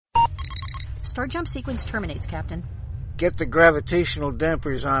Star jump sequence terminates, Captain. Get the gravitational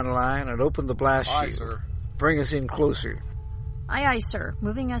dampers online and open the blast shield. Aye, sir. Bring us in closer. Aye, aye, sir.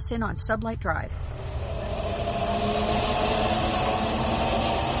 Moving us in on sublight drive.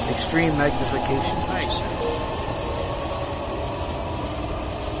 Extreme magnification. Aye, sir.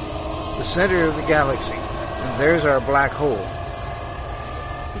 The center of the galaxy. And there's our black hole.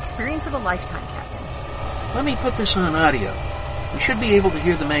 The experience of a lifetime, Captain. Let me put this on audio. We should be able to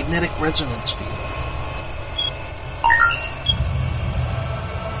hear the magnetic resonance field.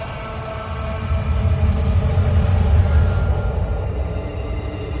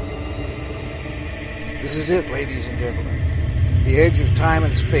 This is it, ladies and gentlemen. The edge of time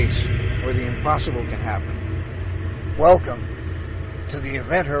and space, where the impossible can happen. Welcome to the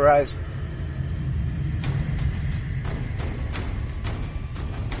event horizon.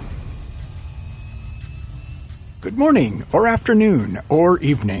 Good morning, or afternoon, or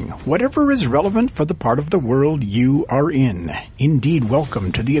evening, whatever is relevant for the part of the world you are in. Indeed,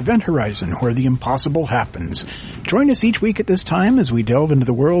 welcome to the Event Horizon, where the impossible happens. Join us each week at this time as we delve into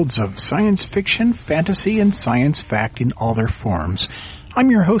the worlds of science fiction, fantasy, and science fact in all their forms.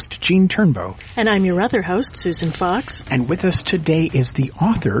 I'm your host, Gene Turnbow. And I'm your other host, Susan Fox. And with us today is the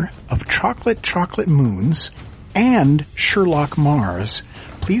author of Chocolate Moons and Sherlock Mars.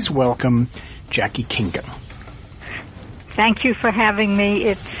 Please welcome Jackie Kingon. Thank you for having me.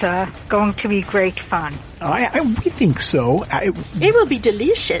 It's going to be great fun. We think so. It will be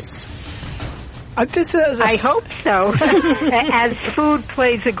delicious. I hope so. As food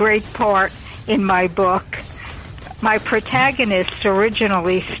plays a great part in my book. My protagonist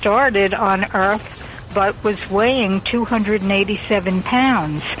originally started on Earth, but was weighing 287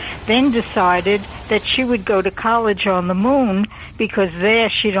 pounds. Then decided that she would go to college on the moon because there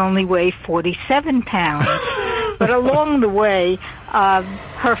she'd only weigh 47 pounds. But along the way,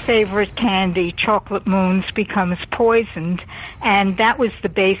 her favorite candy, Chocolate Moons, becomes poisoned, and that was the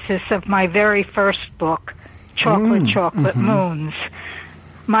basis of my very first book, Chocolate Moons.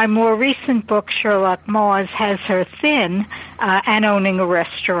 My more recent book, Sherlock Mars, has her thin and owning a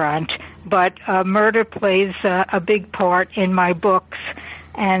restaurant, but murder plays a big part in my books,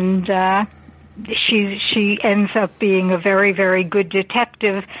 and she ends up being a very, very good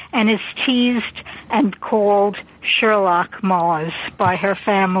detective and is teased and called Sherlock Mars by her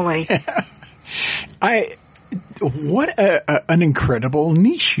family. What an incredible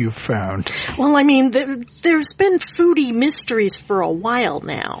niche you've found. Well, I mean, there's been foodie mysteries for a while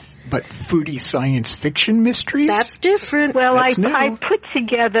now. But foodie science fiction mysteries? That's different. Well, I put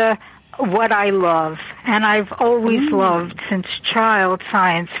together what I love, and I've always loved since child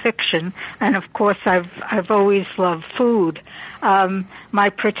science fiction, and of course I've always loved food. My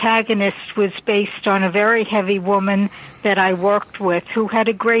protagonist was based on a very heavy woman that I worked with who had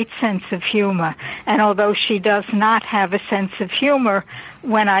a great sense of humor, and although she does not have a sense of humor,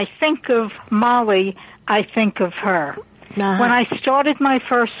 when I think of Molly, I think of her. Uh-huh. When I started my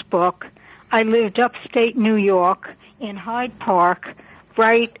first book, I lived upstate New York in Hyde Park,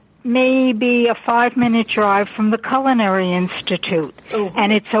 right maybe a 5-minute drive from the Culinary Institute. Oh.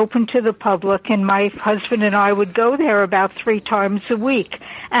 And it's open to the public, and my husband and I would go there about 3 times a week.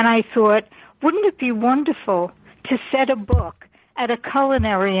 And I thought, wouldn't it be wonderful to set a book at a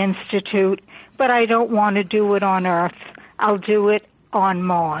Culinary Institute, but I don't want to do it on Earth. I'll do it on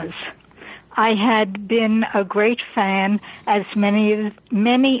Mars. I had been a great fan, as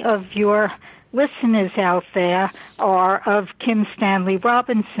many of your listeners out there are, of Kim Stanley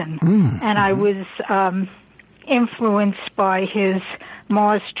Robinson, and I was influenced by his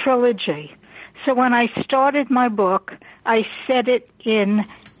Mars trilogy. So when I started my book, I set it in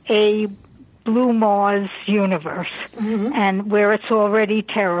a blue Mars universe, and where it's already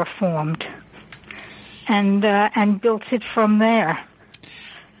terraformed, and built it from there.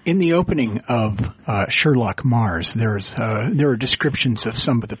 In the opening of Sherlock Mars, there are descriptions of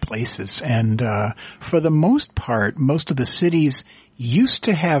some of the places, and for the most part, most of the cities used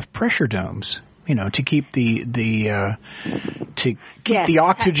to have pressure domes, to keep the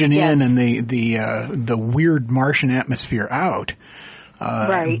oxygen in and the weird Martian atmosphere out.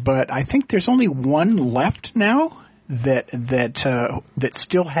 Right. But I think there's only one left now that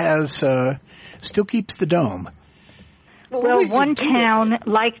still keeps the dome. Well, one town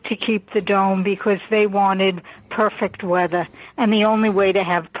liked to keep the dome because they wanted perfect weather, and the only way to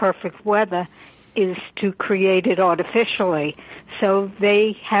have perfect weather is to create it artificially. So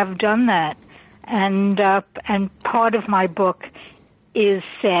they have done that, and part of my book is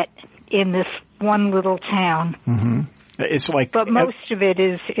set in this one little town. Mm-hmm. It's like, but most of it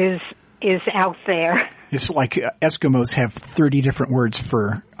is out there. It's like Eskimos have 30 different words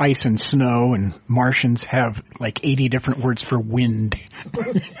for ice and snow, and Martians have like 80 different words for wind.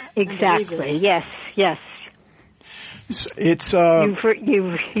 Exactly. Yes. It's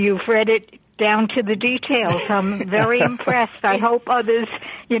you've read it down to the details. I'm very impressed. I hope others,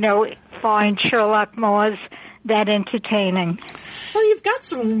 find Sherlock Moores that entertaining. Well, you've got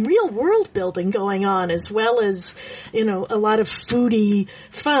some real world building going on, as well as, a lot of foodie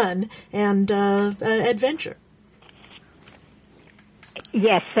fun and adventure.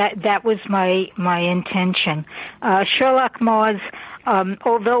 Yes, that was my intention. Sherlock Moores,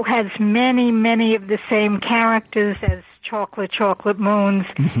 although has many of the same characters as Chocolate Moons,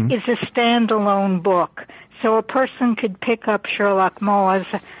 is a standalone book. So a person could pick up Sherlock Moores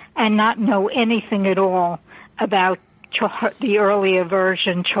and not know anything at all about the earlier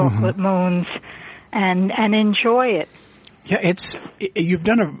version, Chocolate Moons, and enjoy it. Yeah, you've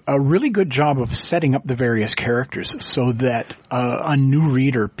done a really good job of setting up the various characters so that a new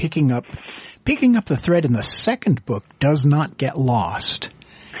reader picking up the thread in the second book does not get lost.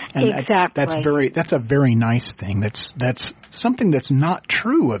 And exactly. That's a very nice thing. That's something that's not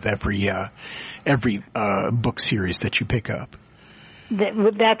true of every book series that you pick up.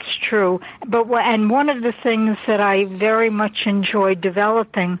 That's true. And one of the things that I very much enjoyed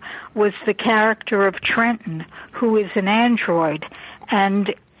developing was the character of Trenton, who is an android.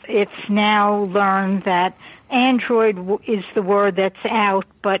 And it's now learned that android is the word that's out,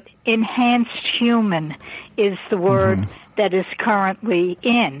 but enhanced human is the word that is currently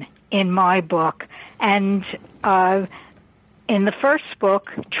in my book. And in the first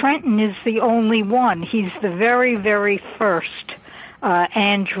book, Trenton is the only one. He's the very, very first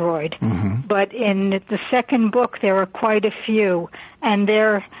android. But in the second book, there are quite a few, and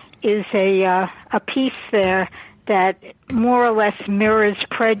there is a piece there that more or less mirrors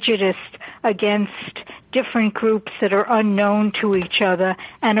prejudice against different groups that are unknown to each other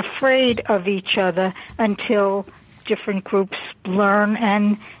and afraid of each other until different groups learn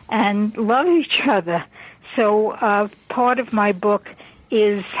and love each other. So part of my book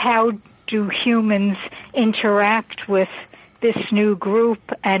is how do humans interact with this new group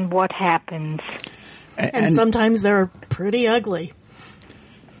and what happens. And sometimes they're pretty ugly.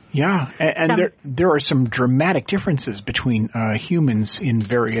 Yeah, and there are some dramatic differences between humans in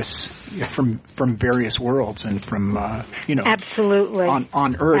from various worlds and from absolutely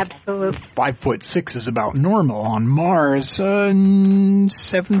on Earth. Absolutely. 5'6" is about normal. On Mars,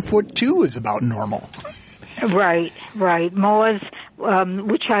 7'2" is about normal. Right. Mars,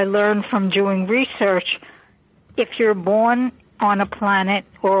 which I learned from doing research. If you're born on a planet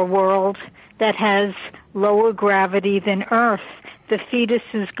or a world that has lower gravity than Earth, the fetus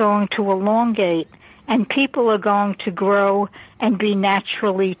is going to elongate, and people are going to grow and be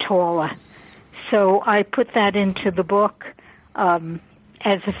naturally taller. So I put that into the book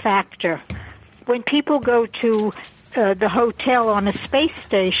as a factor. When people go to the hotel on a space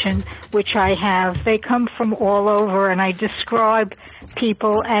station, which I have, they come from all over, and I describe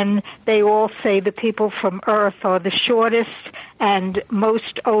people, and they all say the people from Earth are the shortest and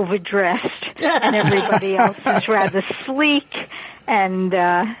most overdressed, and everybody else is rather sleek and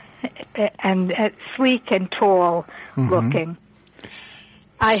tall looking.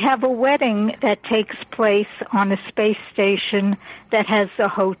 I have a wedding that takes place on a space station that has a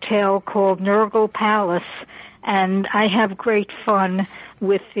hotel called Nurgle Palace, and I have great fun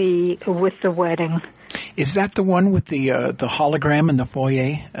with the wedding. Is that the one with the hologram in the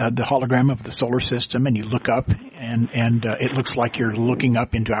foyer, the hologram of the solar system, and you look up and it looks like you're looking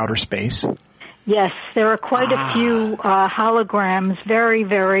up into outer space? Yes, there are quite a few holograms, very,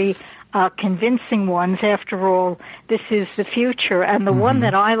 very convincing ones. After all, this is the future, and the one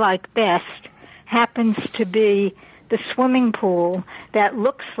that I like best happens to be the swimming pool that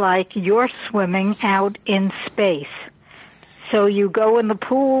looks like you're swimming out in space. So you go in the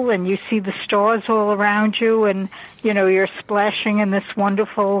pool and you see the stars all around you, and you're splashing in this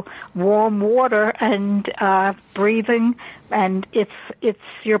wonderful warm water and breathing, and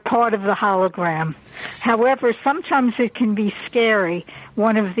you're part of the hologram. However, sometimes it can be scary.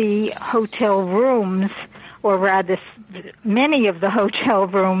 One of the hotel rooms, or rather many of the hotel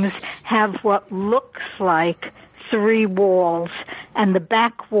rooms, have what looks like 3 walls, and the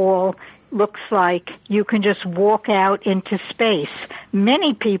back wall looks like you can just walk out into space.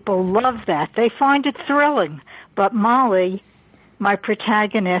 Many people love that. They find it thrilling. But Molly, my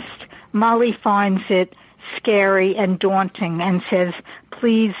protagonist, Molly finds it scary and daunting and says,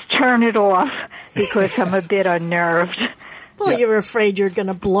 please turn it off because I'm a bit unnerved. Well, you're afraid you're going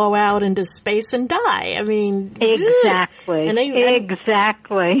to blow out into space and die. I mean, exactly.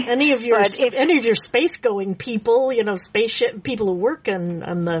 Exactly. Any of your space-going people, spaceship people who work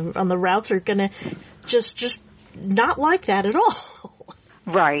on the routes are going to just not like that at all.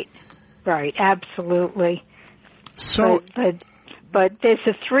 Right. Absolutely. So, but there's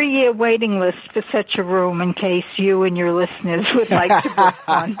a 3-year waiting list for such a room in case you and your listeners would like to book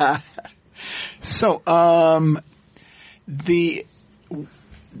one. So, the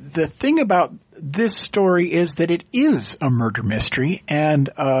thing about this story is that it is a murder mystery, and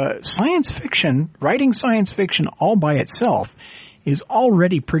writing science fiction all by itself is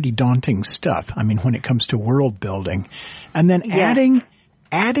already pretty daunting stuff. I mean, when it comes to world building, and then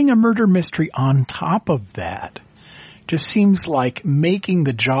adding a murder mystery on top of that just seems like making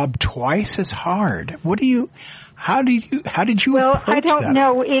the job twice as hard. How did you Well, approach I don't that?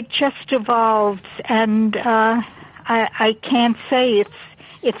 know. It just evolved, and I can't say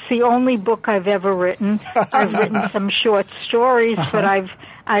it's the only book I've ever written. I've written some short stories, but I've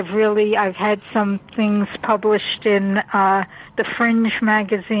had some things published in the Fringe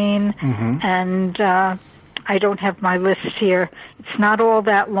magazine, and I don't have my list here. It's not all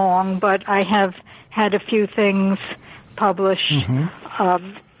that long, but I have had a few things published.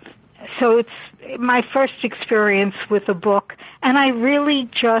 So it's my first experience with a book, and I really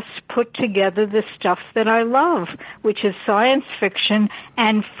just put together the stuff that I love, which is science fiction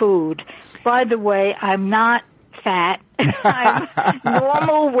and food. By the way, I'm not fat. I'm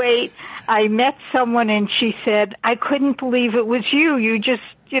normal weight. I met someone and she said, I couldn't believe it was you. You just,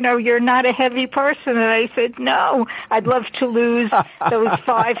 you're not a heavy person. And I said, no, I'd love to lose those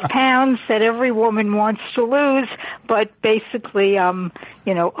 5 pounds that every woman wants to lose, but basically, of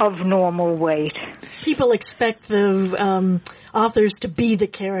normal weight. People expect the authors to be the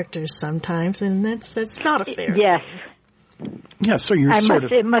characters sometimes, and that's not a fair. Yes. Yeah, so you're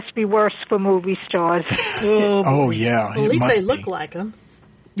It must be worse for movie stars. Oh, yeah. Well, at least they look like them.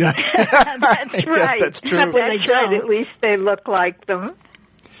 Yeah. That's right. That's true. Except when they don't. At least they look like them.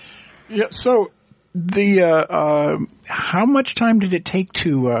 Yeah. So how much time did it take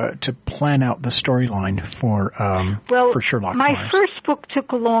to plan out the storyline for Sherlock my Holmes? first book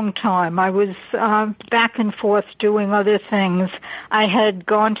took a long time. I was back and forth doing other things. I had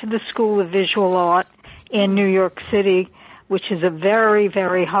gone to the School of Visual Art in New York City, which is a very,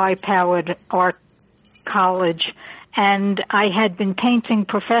 very high-powered art college, and I had been painting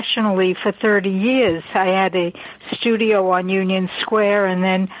professionally for 30 years. I had a studio on Union Square, and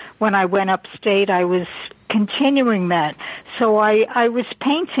then when I went upstate, I was continuing that. So I was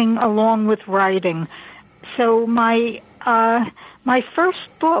painting along with writing. So my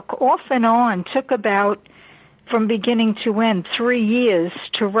first book, off and on, took about, from beginning to end, 3 years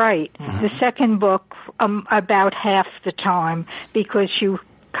to write. The second book, about half the time, because you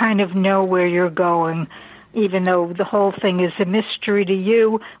kind of know where you're going, even though the whole thing is a mystery to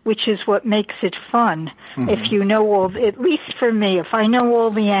you, which is what makes it fun. If you know at least for me, if I know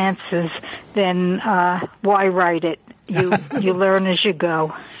all the answers, then why write it? You learn as you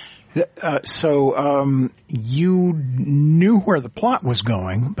go. So you knew where the plot was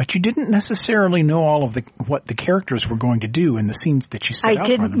going, but you didn't necessarily know all of what the characters were going to do in the scenes that you set out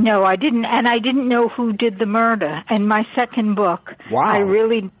for them. No, I didn't, and I didn't know who did the murder. In my second book, wow. I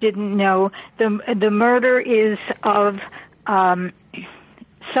really didn't know. The murder is of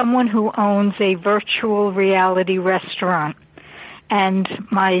someone who owns a virtual reality restaurant. And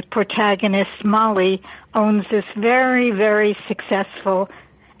my protagonist, Molly, owns this very, very successful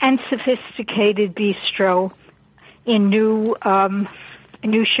and sophisticated bistro in New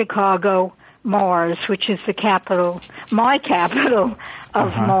Chicago, Mars, which is the capital, my capital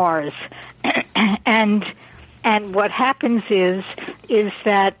of Mars. And what happens is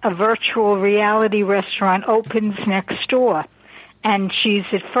that a virtual reality restaurant opens next door. And she's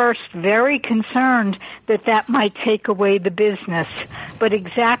at first very concerned that might take away the business. But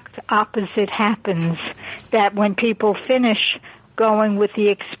exact opposite happens, that when people finish going with the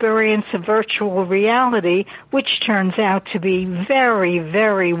experience of virtual reality, which turns out to be very,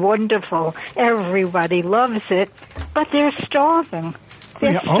 very wonderful. Everybody loves it, but they're starving.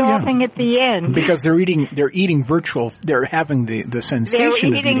 They're starving at the end. Because they're eating virtual, they're having the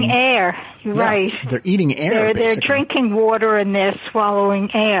sensation They're eating air, right. They're eating air, They're drinking water and they're swallowing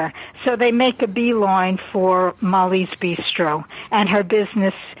air. So they make a beeline for Molly's Bistro, and her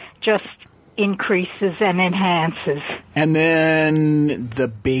business just increases and enhances. And then the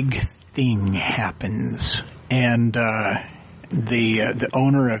big thing happens, and the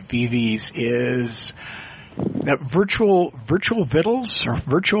owner of Vivi's is Virtual vittles or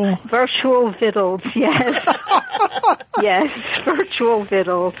virtual vittles, yes. Yes, virtual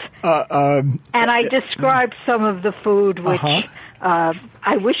vittles. And I described some of the food which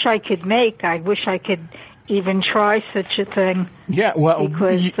I wish I could make. I wish I could even try such a thing. Yeah, well,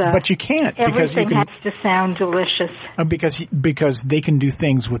 because, but you can't. Everything has to sound delicious. Because they can do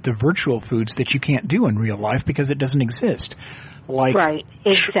things with the virtual foods that you can't do in real life because it doesn't exist. Right,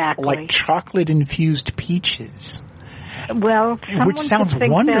 exactly. Like chocolate-infused peaches. Well, which sounds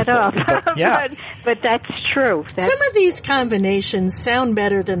wonderful. That up. Yeah. but that's true. Some of these combinations sound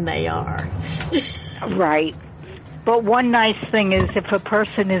better than they are. Right. But one nice thing is if a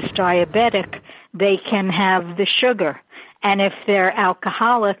person is diabetic, they can have the sugar. And if they're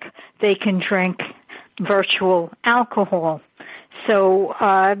alcoholic, they can drink virtual alcohol. So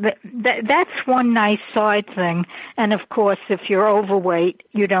that's one nice side thing. And, of course, if you're overweight,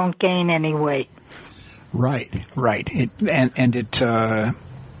 you don't gain any weight. Right.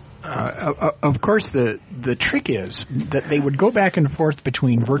 Of course, the trick is that they would go back and forth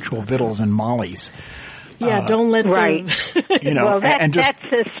between virtual vittles and mollies. Yeah, don't let them. Right. Well, that's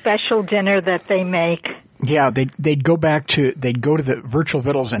a special dinner that they make. Yeah, they'd go to the virtual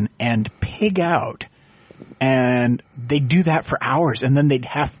vittles and pig out, and they'd do that for hours, and then they'd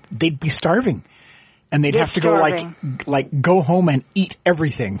be starving. And they'd have to go go home and eat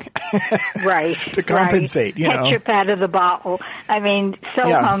everything. Right. To compensate, right. Ketchup out of the bottle. I mean,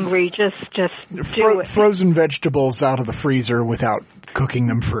 hungry, just do it. Frozen vegetables out of the freezer without cooking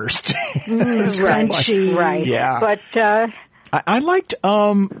them first. Crunchy. Right. Yeah. But, I liked,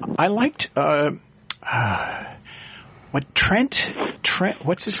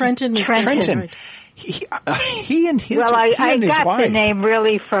 what's his name? Trenton. Right. He and his I got wife. the name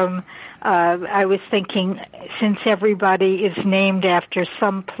really from, I was thinking, since everybody is named after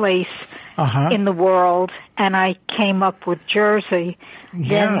some place in the world, and I came up with Jersey,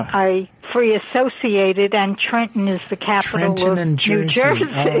 then I free associated, and Trenton is the capital of New Jersey.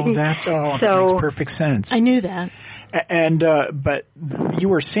 Oh, that makes perfect sense. I knew that. And but you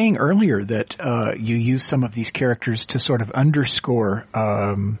were saying earlier that you use some of these characters to sort of underscore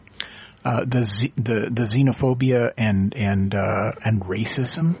the xenophobia and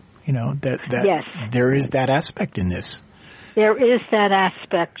racism. You know that yes. There is that aspect in this. There is that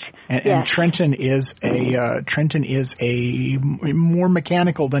aspect, and Trenton is a more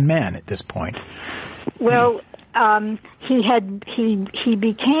mechanical than man at this point. Well, he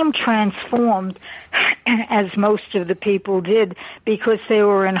became transformed, as most of the people did, because they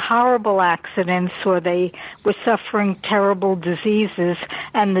were in horrible accidents or they were suffering terrible diseases,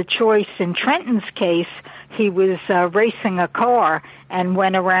 and the choice in Trenton's case, he was racing a car and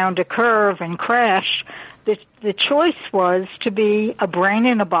went around a curve and crashed. The choice was to be a brain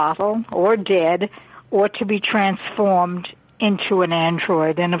in a bottle or dead, or to be transformed into an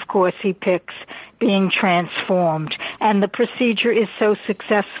android. And of course he picks being transformed. And the procedure is so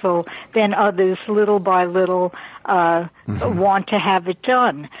successful, then others, little by little, want to have it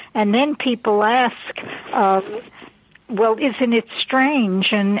done. And then people ask, well, isn't it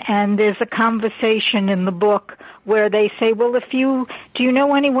strange? And there's a conversation in the book where they say, well, do you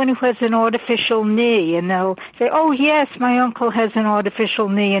know anyone who has an artificial knee? And they'll say, oh, yes, my uncle has an artificial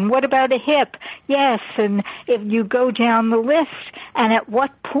knee. And what about a hip? Yes. And if you go down the list, and at what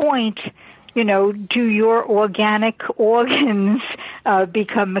point, do your organic organs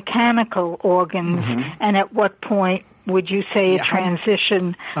become mechanical organs? And at what point would you say a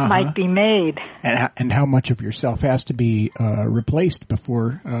transition might be made? And how much of yourself has to be replaced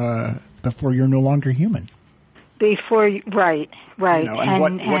before you're no longer human? Right.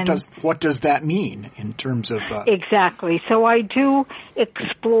 And what does that mean in terms of exactly? So I do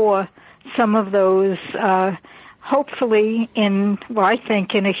explore some of those, hopefully I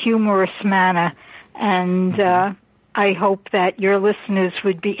think in a humorous manner, and I hope that your listeners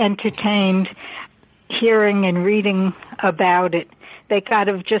would be entertained hearing and reading about it. They got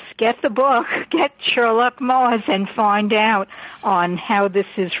to just get the book, get Sherlock Mars, and find out on how this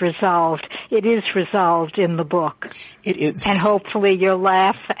is resolved. It is resolved in the book. It is. And hopefully you'll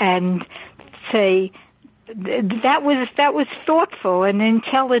laugh and say, that was thoughtful and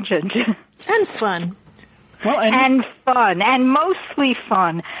intelligent. And fun. Well, and fun, and mostly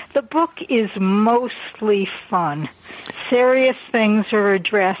fun. The book is mostly fun. Serious things are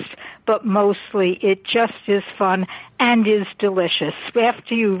addressed, but mostly it just is fun and is delicious.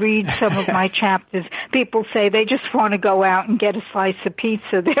 After you read some of my chapters, people say they just want to go out and get a slice of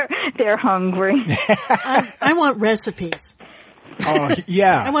pizza. They're hungry. I want recipes. Oh,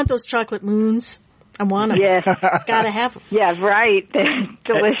 yeah. I want those chocolate moons. I want them. Yes. Gotta have them. Yeah, right. They're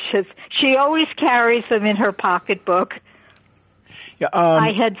delicious. She always carries them in her pocketbook. Yeah, I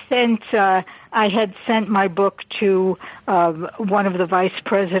had sent my book to one of the vice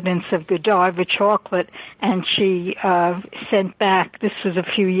presidents of Godiva Chocolate, and she sent back, this was a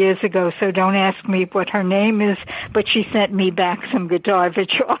few years ago, so don't ask me what her name is, but she sent me back some Godiva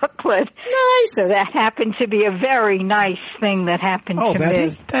Chocolate. Nice! So that happened to be a very nice thing that happened to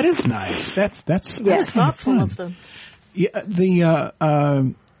me. That is nice. That's Thoughtful fun. of them. Yeah,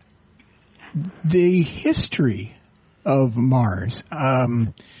 the history of Mars,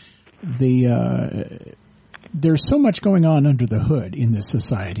 there's so much going on under the hood in this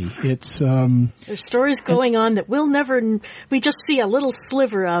society. It's there's stories going on that we just see a little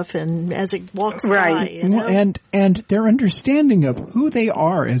sliver of, and as it walks by, you know? and their understanding of who they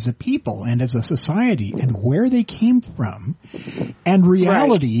are as a people and as a society and where they came from and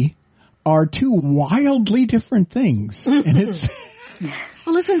reality are two wildly different things. And it's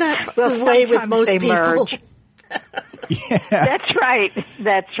well, isn't that the way with most people? Merge. Yeah. That's right.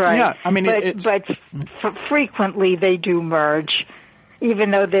 Yeah, I mean, but frequently they do merge.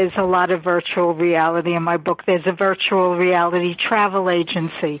 Even though there's a lot of virtual reality in my book, there's a virtual reality travel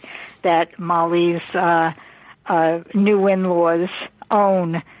agency that Molly's new in-laws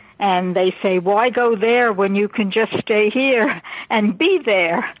own. And they say, why go there when you can just stay here and be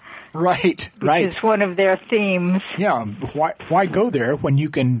there? Right. Which is one of their themes. Yeah. Why go there when you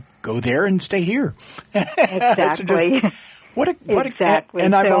can go there and stay here? Exactly. Exactly.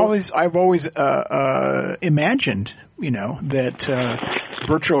 And I've always imagined, that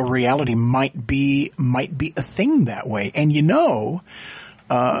virtual reality might be a thing that way. And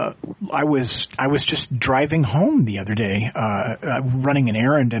I was just driving home the other day, running an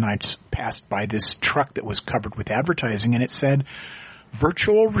errand, and I passed by this truck that was covered with advertising, and it said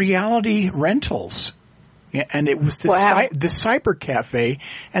virtual reality rentals. Yeah, and it was the cyber cafe,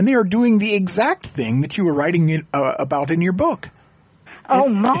 and they are doing the exact thing that you were writing about in your book. Oh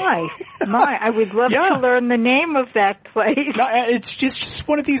my! I would love to learn the name of that place. No, it's just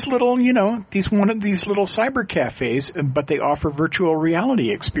one of these little, one of these little cyber cafes, but they offer virtual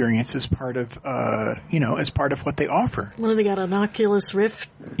reality experience as part of, as part of what they offer. Well, they got an Oculus Rift.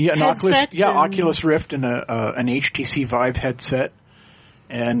 Yeah, Oculus Rift and an HTC Vive headset.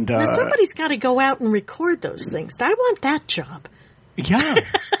 And now somebody's got to go out and record those things. I want that job. Yeah.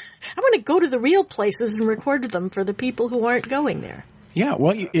 I want to go to the real places and record them for the people who aren't going there. Yeah,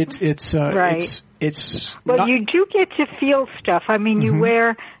 well, it's right. It's well, you do get to feel stuff. I mean, you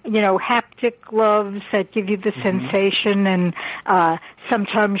wear, haptic gloves that give you the sensation, and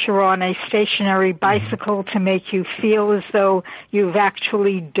sometimes you're on a stationary bicycle to make you feel as though you've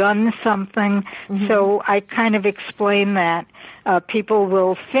actually done something. So I kind of explain that. People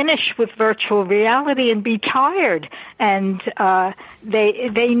will finish with virtual reality and be tired, and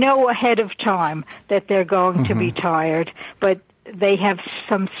they know ahead of time that they're going to be tired, but they have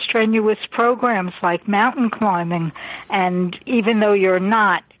some strenuous programs like mountain climbing, and even though you're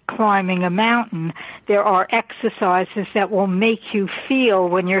not climbing a mountain, there are exercises that will make you feel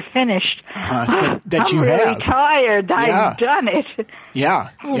when you're finished, that I'm you really have. tired, I've done it.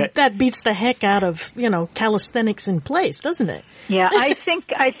 Yeah. Well, that beats the heck out of, calisthenics in place, doesn't it? Yeah, I think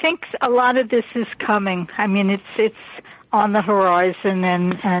a lot of this is coming. I mean, it's on the horizon,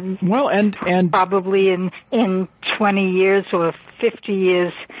 and probably in 20 years or 50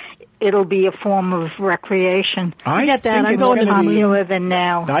 years, it'll be a form of recreation. I get that. I'm going to be more popular than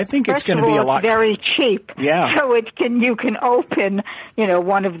now. I think it's going to be a lot. It's very cheap. Yeah. So you can open,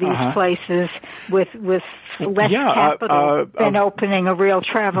 one of these places with less capital than opening a real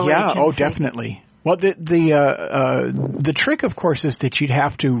travel agency. Yeah. Oh, definitely. Well, the trick, of course, is that you'd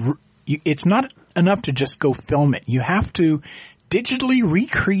have to. It's not enough to just go film it. You have to digitally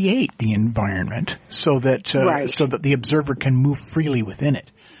recreate the environment so that the observer can move freely within it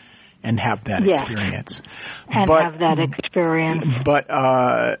and have that experience. But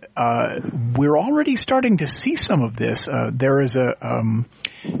we're already starting to see some of this. There is a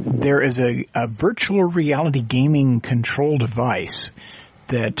virtual reality gaming control device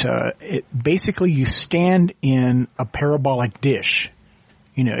that basically you stand in a parabolic dish.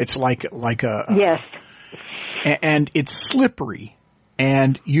 It's like a yes. And it's slippery,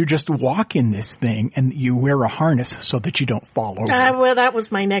 and you just walk in this thing, and you wear a harness so that you don't fall over. Well, that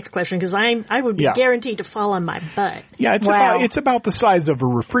was my next question, because I would be guaranteed to fall on my butt. Yeah, it's about the size of a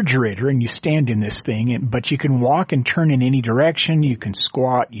refrigerator, and you stand in this thing, but you can walk and turn in any direction. You can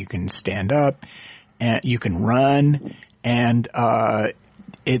squat, you can stand up, and you can run, and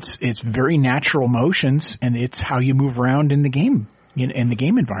it's very natural motions, and it's how you move around in the game. In the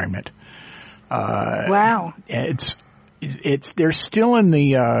game environment. Wow. They're still in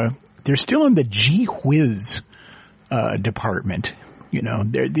the they're still in the gee whiz department. You know,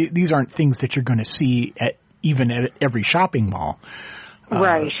 these aren't things that you're going to see even at every shopping mall.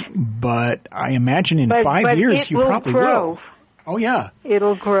 Right. But I imagine in 5 years you probably will. Oh, yeah.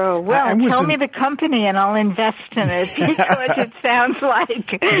 It'll grow. Well, tell me the company and I'll invest in it because it sounds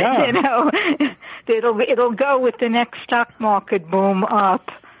like, you know, it'll go with the next stock market boom up.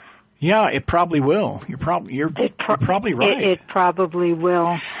 Yeah, it probably will. You're probably right. It probably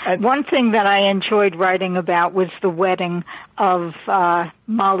will. One thing that I enjoyed writing about was the wedding of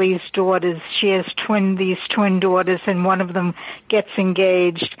Molly's daughters. She has these twin daughters, and one of them gets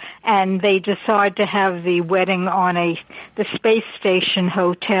engaged, and they decide to have the wedding on the space station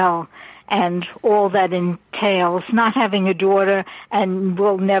hotel. And all that entails, not having a daughter, and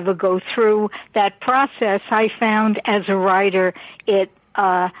will never go through that process. I found as a writer it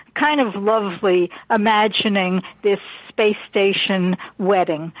kind of lovely imagining this space station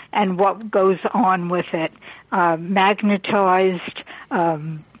wedding and what goes on with it. Magnetized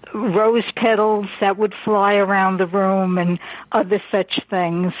rose petals that would fly around the room and other such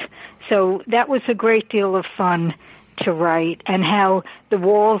things. So that was a great deal of fun to write, and how the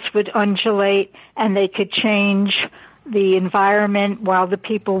walls would undulate and they could change the environment while the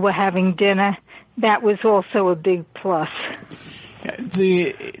people were having dinner. That was also a big plus.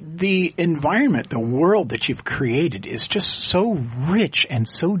 The environment, the world that you've created is just so rich and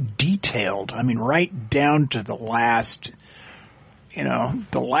so detailed. I mean, right down to the last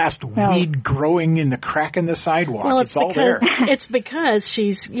weed growing in the crack in the sidewalk. Well, it's all there. It's because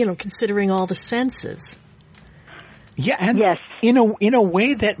she's, considering all the senses. Yeah, and yes. in a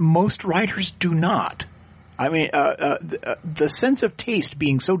way that most writers do not. I mean, the sense of taste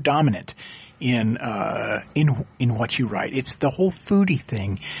being so dominant in what you write. It's the whole foodie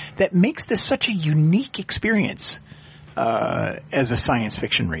thing that makes this such a unique experience as a science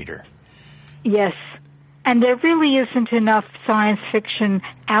fiction reader. Yes. And there really isn't enough science fiction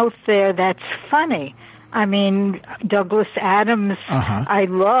out there that's funny. I mean, Douglas Adams, I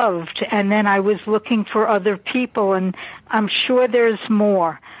loved, and then I was looking for other people, and I'm sure there's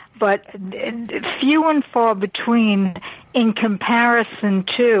more, but few and far between in comparison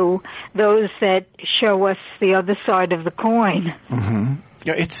to those that show us the other side of the coin. Mm-hmm.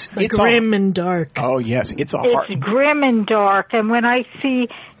 Yeah, it's grim and dark. Oh yes, it's grim and dark. And when I see,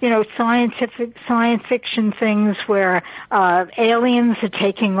 science fiction things where aliens are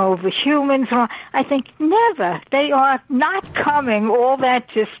taking over humans, I think never. They are not coming all that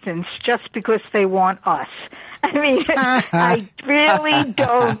distance just because they want us. I mean, I really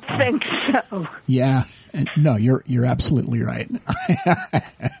don't think so. Yeah. No, you're absolutely right.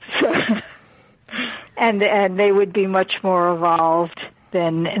 And they would be much more evolved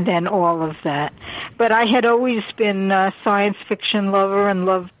than all of that. But I had always been a science fiction lover and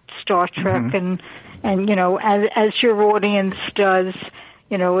loved Star Trek, and as your audience does,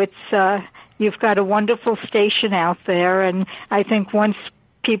 it's you've got a wonderful station out there, and I think once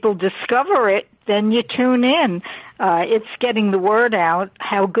people discover it, then you tune in. It's getting the word out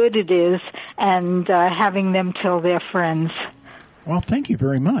how good it is, and having them tell their friends. Well, thank you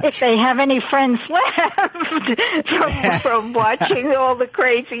very much. If they have any friends left from watching all the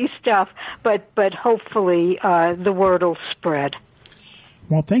crazy stuff, but hopefully the word will spread.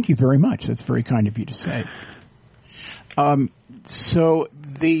 Well, thank you very much. That's very kind of you to say. So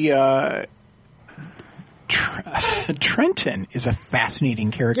the Trenton is a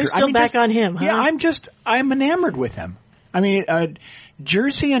fascinating character. You're still back on him, huh? Yeah, I'm enamored with him. I mean,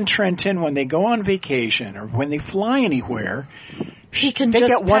 Jersey and Trenton, when they go on vacation or when they fly anywhere, he can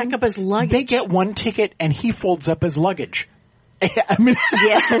just pack up his luggage. They get one ticket and he folds up his luggage. I mean,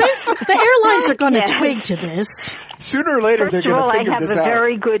 yes, the airlines are going to twig to this. Sooner or later, they're going to figure this out. I have a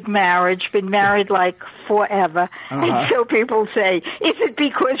very good marriage, been married like forever. And so people say, is it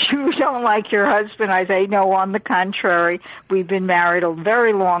because you don't like your husband? I say, no, on the contrary. We've been married a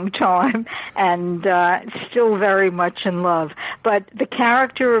very long time and still very much in love. But the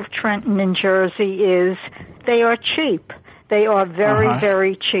character of Trenton and Jersey is they are cheap. They are very,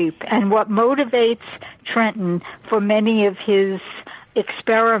 very cheap. And what motivates Trenton for many of his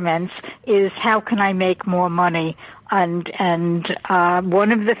experiments is how can I make more money? And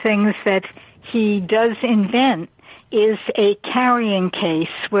one of the things that he does invent is a carrying case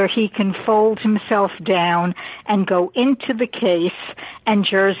where he can fold himself down and go into the case, and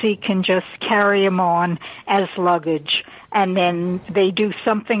Jersey can just carry him on as luggage. And then they do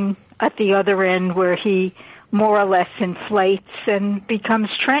something at the other end where he more or less inflates and becomes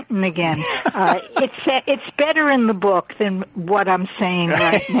Trenton again. It's better in the book than what I'm saying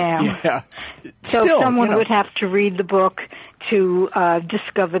right now. Yeah. So someone would have to read the book to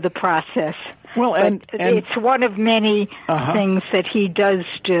discover the process. Well, and it's one of many things that he does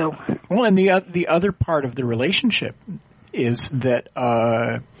do. Well, and the other part of the relationship is that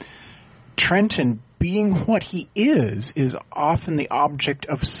Trenton, being what he is often the object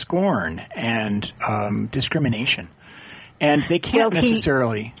of scorn and discrimination, and they can't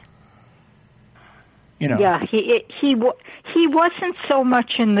necessarily. Yeah, he wasn't so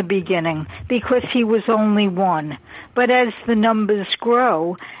much in the beginning because he was only one. But as the numbers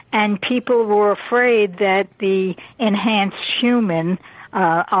grow and people were afraid that the enhanced human,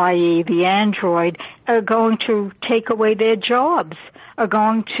 i.e. the android, are going to take away their jobs, are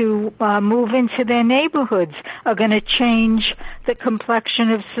going to move into their neighborhoods, are going to change the complexion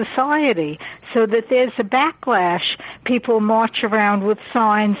of society, so that there's a backlash. People march around with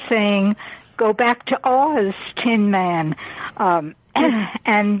signs saying, "Go back to Oz, Tin Man."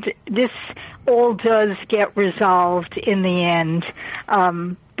 And this all does get resolved in the end,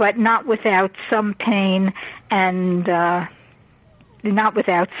 but not without some pain and not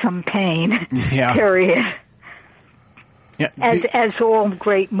without some pain, period. Yeah. As all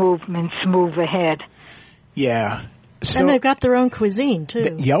great movements move ahead. Yeah. So, and they've got their own cuisine, too.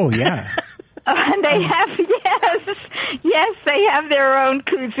 They have, yes, they have their own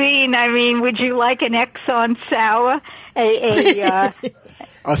cuisine. I mean, would you like an Exxon sour? A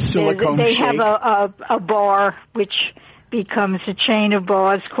silicone they shake? They have a bar which becomes a chain of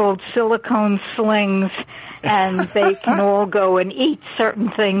bars called Silicone Slings, and they can all go and eat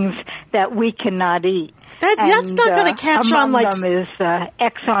certain things that we cannot eat. That's not going to catch on like... Among them is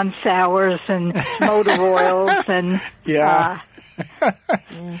Exxon sours and motor oils and... That's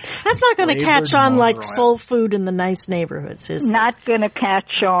not going to catch on like soul food in the nice neighborhoods, is it? Not going to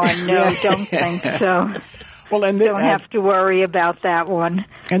catch on. No, don't think so. Well, and don't have to worry about that one.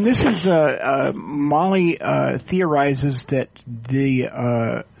 And this is Molly theorizes that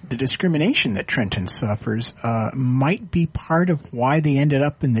the discrimination that Trenton suffers might be part of why they ended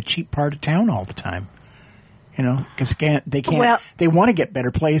up in the cheap part of town all the time. You know, because they can't. Well, they want to get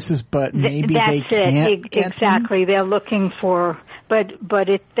better places, but maybe they can't. Exactly, they're looking for, but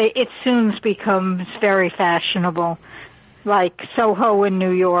it soon becomes very fashionable, like Soho in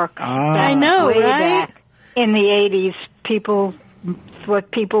New York. I know, right? Back in the 80s, people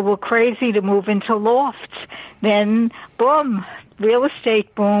were crazy to move into lofts. Then, boom, real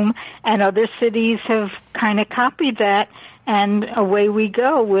estate boom, and other cities have kind of copied that, and away we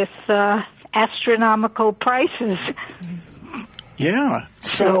go with astronomical prices. Yeah.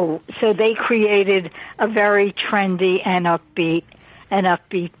 So they created a very trendy and upbeat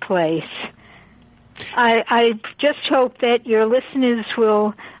place. I just hope that your listeners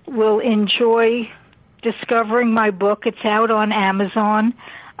will enjoy discovering my book. It's out on Amazon.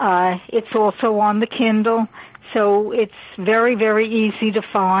 It's also on the Kindle, so it's very, very easy to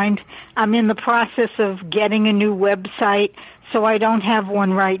find. I'm in the process of getting a new website, so I don't have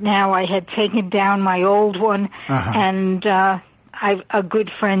one right now. I had taken down my old one, and a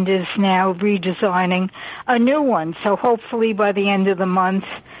good friend is now redesigning a new one. So hopefully by the end of the month,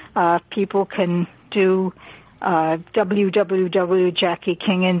 people can do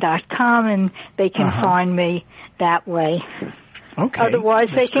www.JackieKingon.com, and they can find me that way. Okay. Otherwise,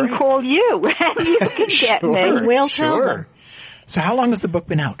 they can call you, and you can get me. We'll tell them. So how long has the book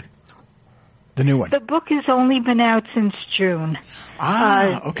been out? The new one? The book has only been out since June.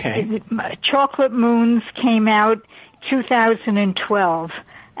 Okay. Chocolate Moons came out 2012,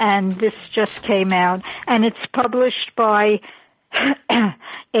 and this just came out. And it's published by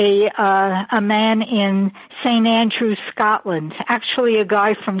a man in St. Andrews, Scotland, actually a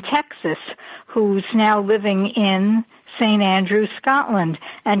guy from Texas who's now living in St. Andrews, Scotland,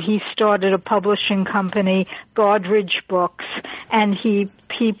 and he started a publishing company, Godridge Books, and he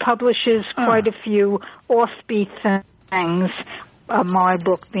publishes quite a few offbeat things, my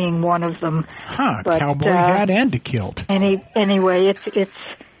book being one of them. But, cowboy hat and a kilt. Anyway, it's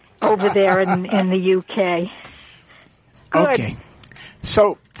over there in the UK. Good. Okay.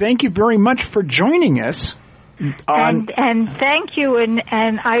 So thank you very much for joining us. And thank you,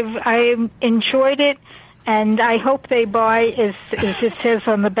 and I enjoyed it. And I hope they buy, as it says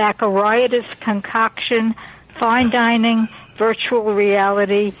on the back, a riotous concoction, fine dining, virtual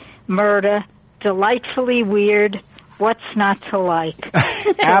reality, murder, delightfully weird, what's not to like?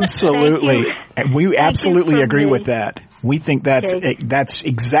 Absolutely. We absolutely agree with that. We think that's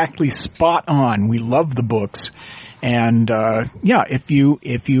exactly spot on. We love the books. And, if you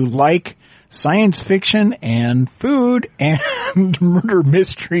like science fiction and food and murder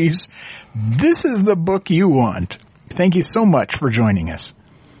mysteries, this is the book you want. Thank you so much for joining us.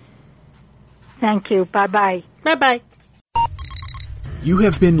 Thank you. Bye-bye. Bye-bye. You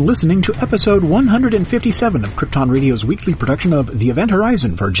have been listening to episode 157 of Krypton Radio's weekly production of The Event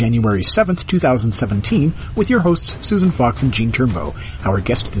Horizon for January 7th, 2017, with your hosts Susan Fox and Gene Turnbow. Our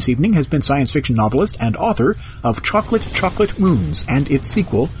guest this evening has been science fiction novelist and author of Chocolate Moons and its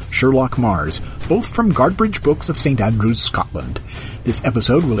sequel, Sherlock Mars, both from Guardbridge Books of St. Andrews, Scotland. This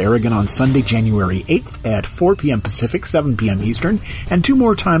episode will air again on Sunday, January 8th at 4 p.m. Pacific, 7 p.m. Eastern, and two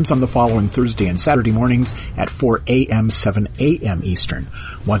more times on the following Thursday and Saturday mornings at 4 a.m., 7 a.m. Eastern.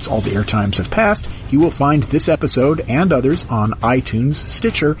 Once all the air times have passed, you will find this episode and others on iTunes,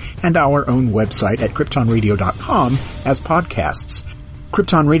 Stitcher, and our own website at KryptonRadio.com as podcasts.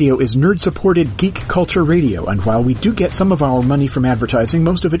 Krypton Radio is nerd-supported geek culture radio, and while we do get some of our money from advertising,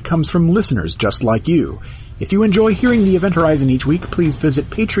 most of it comes from listeners just like you. If you enjoy hearing the Event Horizon each week, please visit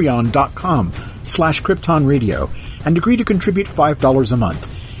patreon.com/KryptonRadio and agree to contribute $5 a month.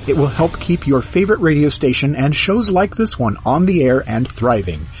 It will help keep your favorite radio station and shows like this one on the air and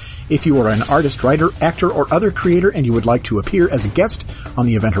thriving. If you are an artist, writer, actor, or other creator and you would like to appear as a guest on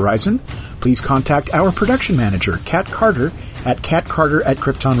the Event Horizon, please contact our production manager, Kat Carter, at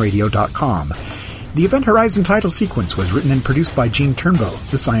katcarter@KryptonRadio.com. The Event Horizon title sequence was written and produced by Gene Turnbow.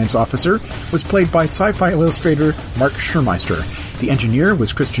 The science officer was played by sci-fi illustrator Mark Schurmeister. The engineer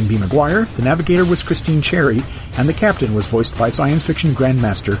was Christian B. McGuire, the navigator was Christine Cherry, and the captain was voiced by science fiction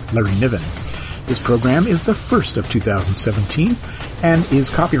grandmaster Larry Niven. This program is the first of 2017 and is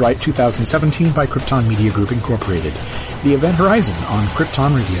copyright 2017 by Krypton Media Group Incorporated. The Event Horizon on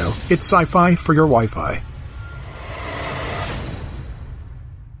Krypton Radio. It's sci-fi for your Wi-Fi.